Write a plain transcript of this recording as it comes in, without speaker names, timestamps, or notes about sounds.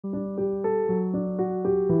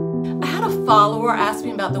follower asked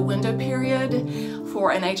me about the window period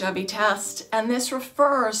for an HIV test, and this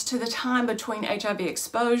refers to the time between HIV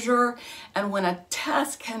exposure and when a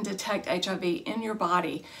test can detect HIV in your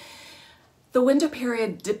body. The window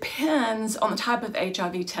period depends on the type of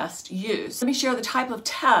HIV test used. Let me share the type of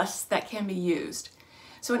tests that can be used.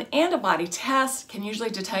 So an antibody test can usually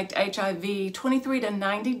detect HIV 23 to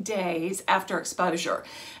 90 days after exposure,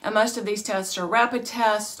 and most of these tests are rapid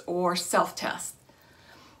tests or self-tests.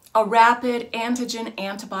 A rapid antigen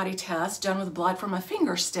antibody test done with blood from a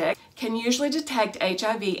finger stick can usually detect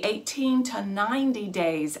HIV 18 to 90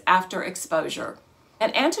 days after exposure.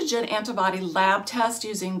 An antigen antibody lab test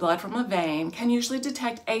using blood from a vein can usually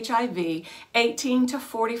detect HIV 18 to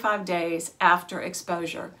 45 days after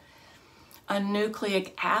exposure. A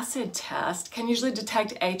nucleic acid test can usually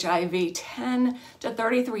detect HIV 10 to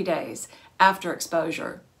 33 days after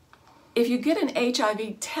exposure. If you get an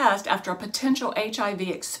HIV test after a potential HIV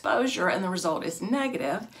exposure and the result is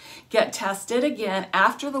negative, get tested again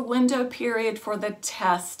after the window period for the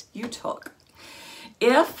test you took.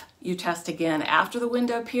 If you test again after the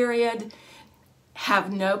window period,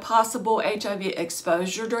 have no possible HIV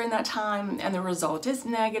exposure during that time, and the result is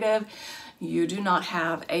negative, you do not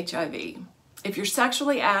have HIV. If you're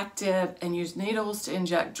sexually active and use needles to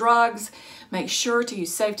inject drugs, make sure to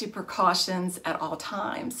use safety precautions at all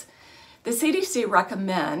times. The CDC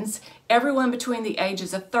recommends everyone between the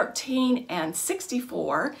ages of 13 and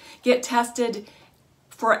 64 get tested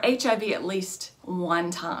for HIV at least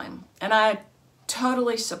one time. And I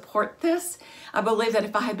totally support this. I believe that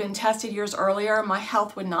if I had been tested years earlier, my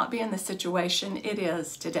health would not be in the situation it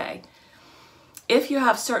is today. If you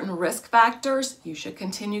have certain risk factors, you should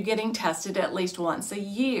continue getting tested at least once a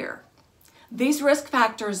year. These risk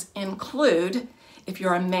factors include if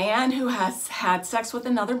you're a man who has had sex with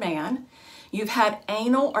another man, you've had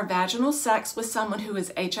anal or vaginal sex with someone who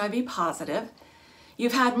is HIV positive,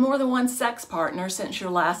 you've had more than one sex partner since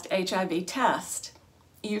your last HIV test,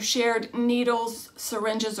 you've shared needles,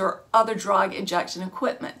 syringes, or other drug injection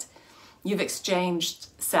equipment, you've exchanged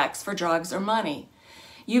sex for drugs or money,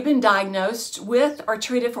 you've been diagnosed with or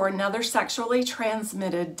treated for another sexually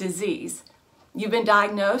transmitted disease, you've been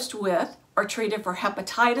diagnosed with or treated for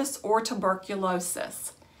hepatitis or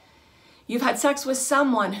tuberculosis, you've had sex with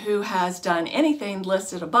someone who has done anything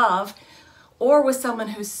listed above, or with someone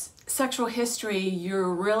whose sexual history you're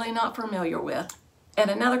really not familiar with. And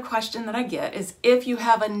another question that I get is, if you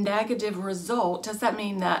have a negative result, does that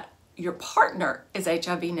mean that your partner is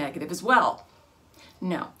HIV negative as well?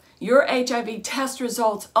 No. Your HIV test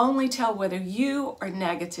results only tell whether you are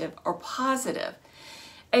negative or positive.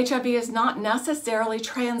 HIV is not necessarily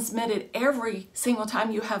transmitted every single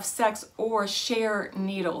time you have sex or share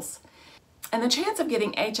needles. And the chance of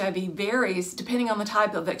getting HIV varies depending on the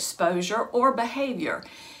type of exposure or behavior.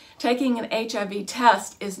 Taking an HIV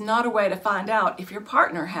test is not a way to find out if your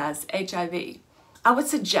partner has HIV. I would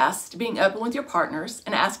suggest being open with your partners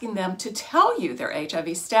and asking them to tell you their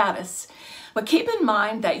HIV status. But keep in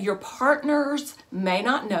mind that your partners may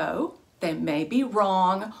not know, they may be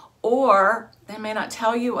wrong, or they may not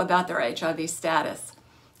tell you about their HIV status.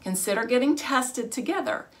 Consider getting tested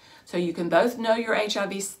together so you can both know your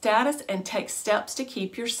HIV status and take steps to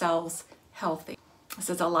keep yourselves healthy. This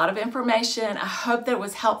is a lot of information. I hope that it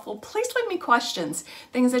was helpful. Please leave me questions,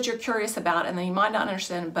 things that you're curious about and that you might not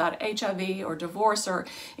understand about HIV or divorce or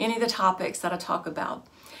any of the topics that I talk about.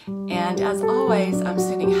 And as always, I'm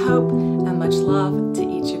sending hope and much love to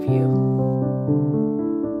each of you.